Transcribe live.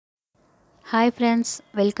Hi friends,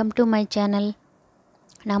 welcome to my channel.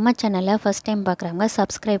 நம்ம சேனலை first time பார்க்குறவங்க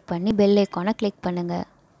சப்ஸ்கிரைப் பண்ணி பெல் ஐக்கானை கிளிக் பண்ணுங்கள்.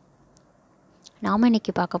 நாம்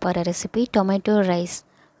இன்றைக்கி பார்க்க போகிற ரெசிபி டொமேட்டோ ரைஸ்.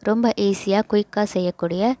 ரொம்ப ஈஸியாக குயிக்காக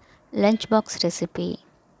செய்யக்கூடிய லஞ்ச் பாக்ஸ் ரெசிபி.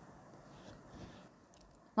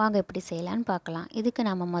 வாங்க எப்படி செய்யலான்னு பார்க்கலாம். இதுக்கு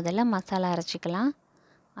நம்ம முதல்ல மசாலா அரைச்சிக்கலாம்.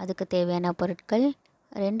 அதுக்கு தேவையான பொருட்கள்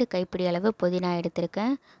 2 கைப்பிடி அளவு புதினா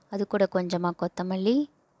எடுத்திருக்கேன். அது கூட கொஞ்சமாக கொத்தமல்லி,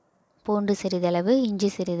 பூண்டு சிறிதளவு,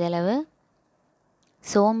 இஞ்சி சிறிதளவு,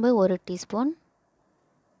 சோம்பு 1 டீஸ்பூன்,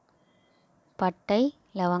 பட்டை,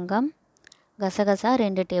 லவங்கம், கசகசா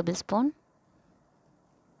 2 டேபிள் ஸ்பூன்.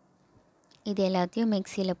 இது எல்லாத்தையும்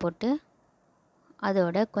மிக்சியில் போட்டு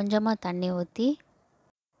அதோட கொஞ்சமாக தண்ணி ஊற்றி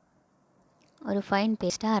ஒரு ஃபைன்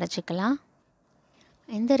பேஸ்ட்டாக அரைச்சிக்கலாம்.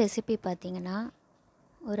 இந்த ரெசிபி பார்த்திங்கன்னா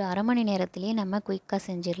ஒரு அரை மணி நேரத்துலேயே நம்ம குயிக்காக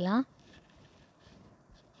செஞ்சிடலாம்.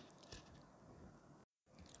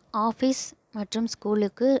 ஆஃபீஸ் மற்றும்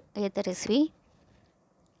ஸ்கூலுக்கு ஏற்ற ரெசிபி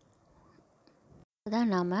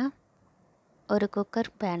தான். நாம் ஒரு குக்கர்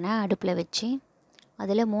பேனை அடுப்பில் வச்சு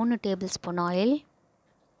அதில் 3 table spoon oil,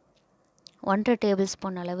 1.5 table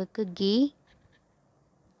spoon அளவுக்கு கீ.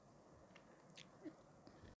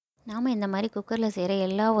 நாம் இந்த மாதிரி குக்கரில் செய்கிற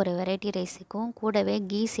எல்லா ஒரு வெரைட்டி ரைஸுக்கும் கூடவே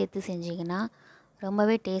கீ சேர்த்து செஞ்சிங்கன்னா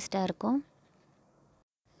ரொம்பவே டேஸ்ட்டாக இருக்கும்.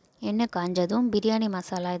 எண்ணெய் காஞ்சதும் பிரியாணி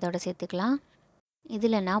மசாலா இதோட சேர்த்துக்கலாம்.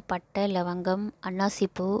 இதில் நான் பட்டை, லவங்கம்,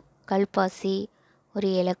 அன்னாசிப்பூ, கல்பாசி, ஒரு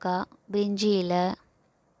ஏலக்காய், பிரிஞ்சி இலை,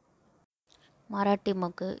 மராட்டி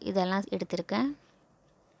மொக்கு இதெல்லாம் எடுத்திருக்கேன்.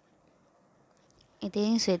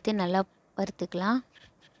 இதையும் சேர்த்து நல்லா வறுத்துக்கலாம்.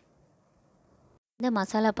 இந்த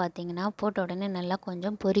மசாலா பார்த்திங்கன்னா போட்ட உடனே நல்லா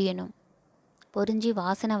கொஞ்சம் பொரியணும். பொரிஞ்சு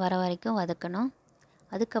வாசனை வர வரைக்கும் வதக்கணும்.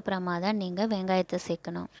 அதுக்கப்புறமா தான் நீங்கள் வெங்காயத்தை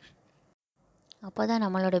சேர்க்கணும். அப்போ தான்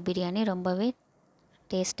நம்மளோட பிரியாணி ரொம்பவே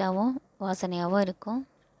டேஸ்ட்டாகவும் வாசனையாகவும் இருக்கும்.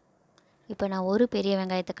 இப்போ நான் ஒரு பெரிய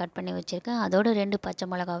வெங்காயத்தை கட் பண்ணி வச்சுருக்கேன். அதோட 2 பச்சை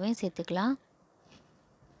மிளகாவையும் சேர்த்துக்கலாம்.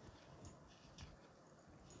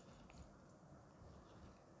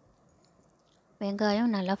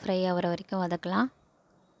 வெங்காயம் நல்லா ஃப்ரை ஆகிற வரைக்கும் வதக்கலாம்.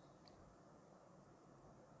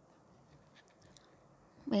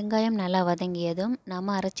 வெங்காயம் நல்லா வதங்கியதும்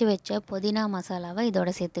நம்ம அரைச்சி வச்ச புதினா மசாலாவை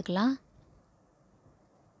இதோட சேர்த்துக்கலாம்.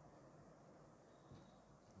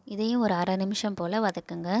 இதையும் ஒரு அரை நிமிஷம் போல்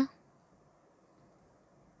வதக்குங்க.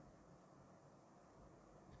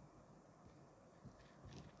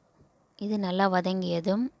 இது நல்லா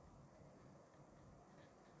வதங்கியதும்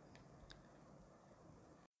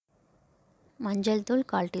மஞ்சள் தூள்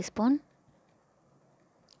 1/4 டீஸ்பூன்,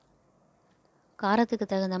 காரத்துக்கு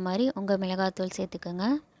தகுந்த மாதிரி உங்கள் மிளகாத்தூள் சேர்த்துக்கோங்க.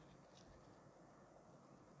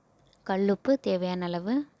 கல்லுப்பு தேவையான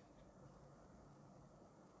அளவு,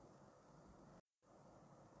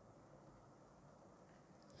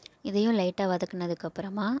 இதையும் லைட்டாக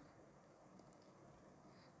வதக்குனதுக்கப்புறமா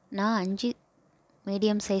நான் 5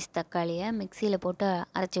 மீடியம் சைஸ் தக்காளியை மிக்சியில் போட்டு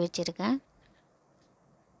அரைச்சி வச்சுருக்கேன்.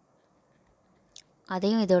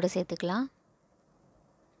 அதையும் இதோடு சேர்த்துக்கலாம்.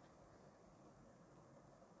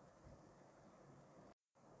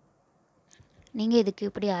 நீங்கள் இதுக்கு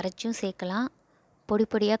இப்படி அரைச்சும் சேர்க்கலாம், பொடி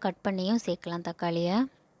பொடியாக கட் பண்ணியும் சேர்க்கலாம் தக்காளியை.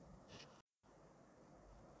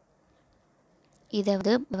 இதை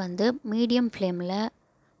வந்து மீடியம் ஃப்ளேமில்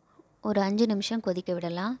ஒரு 5 நிமிஷம் கொதிக்க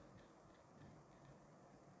விடலாம்.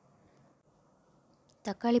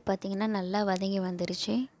 தக்காளி பார்த்திங்கன்னா நல்லா வதங்கி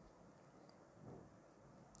வந்துருச்சு.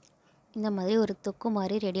 இந்த மாதிரி ஒரு தொக்கு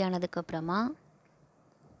மாதிரி ரெடி ஆனதுக்கப்புறமா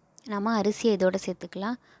நம்ம அரிசியை இதோடு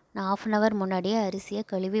சேர்த்துக்கலாம். நான் 1/2 hour முன்னாடியே அரிசியை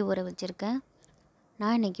கழுவி ஊற வச்சுருக்கேன்.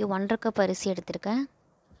 நான் இன்றைக்கி 1.5 கப் அரிசி எடுத்திருக்கேன்.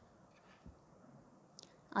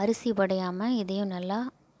 அரிசி உடையாமல் இதையும் நல்லா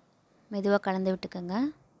மெதுவாக கலந்து விட்டுக்கோங்க.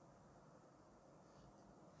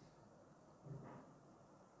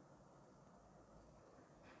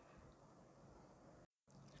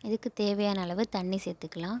 இதுக்கு தேவையான அளவு தண்ணி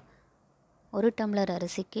சேர்த்துக்கலாம். 1 டம்ளர்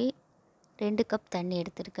அரிசிக்கு 2 கப் தண்ணி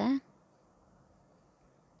எடுத்திருக்கேன்.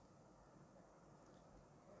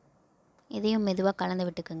 இதையும் மெதுவாக கலந்து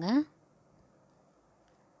விட்டுக்குங்க.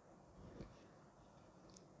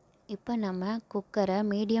 இப்போ நம்ம குக்கரை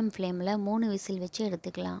மீடியம் ஃப்ளேமில் 3 விசில் வச்சு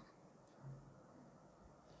எடுத்துக்கலாம்.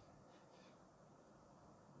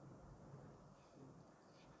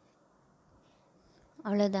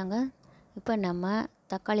 அவ்வளோதாங்க. இப்போ நம்ம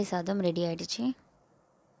தக்காளி சாதம் ரெடி ஆகிடுச்சு.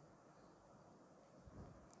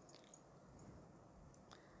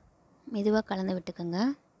 மெதுவாக கலந்து விட்டுக்கோங்க.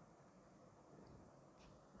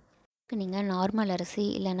 நீங்கள் நார்மல் அரிசி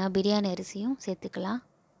இல்லைன்னா பிரியாணி அரிசியும் சேர்த்துக்கலாம்.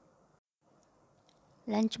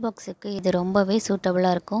 லஞ்ச் பாக்ஸுக்கு இது ரொம்பவே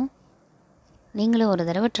சூட்டபுளாக இருக்கும். நீங்களும் ஒரு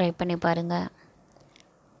தடவை ட்ரை பண்ணி பாருங்கள்.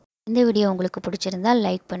 இந்த வீடியோ உங்களுக்கு பிடிச்சிருந்தால்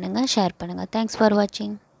லைக் பண்ணுங்கள், ஷேர் பண்ணுங்கள். தேங்க்ஸ் ஃபார்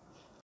வாட்சிங்.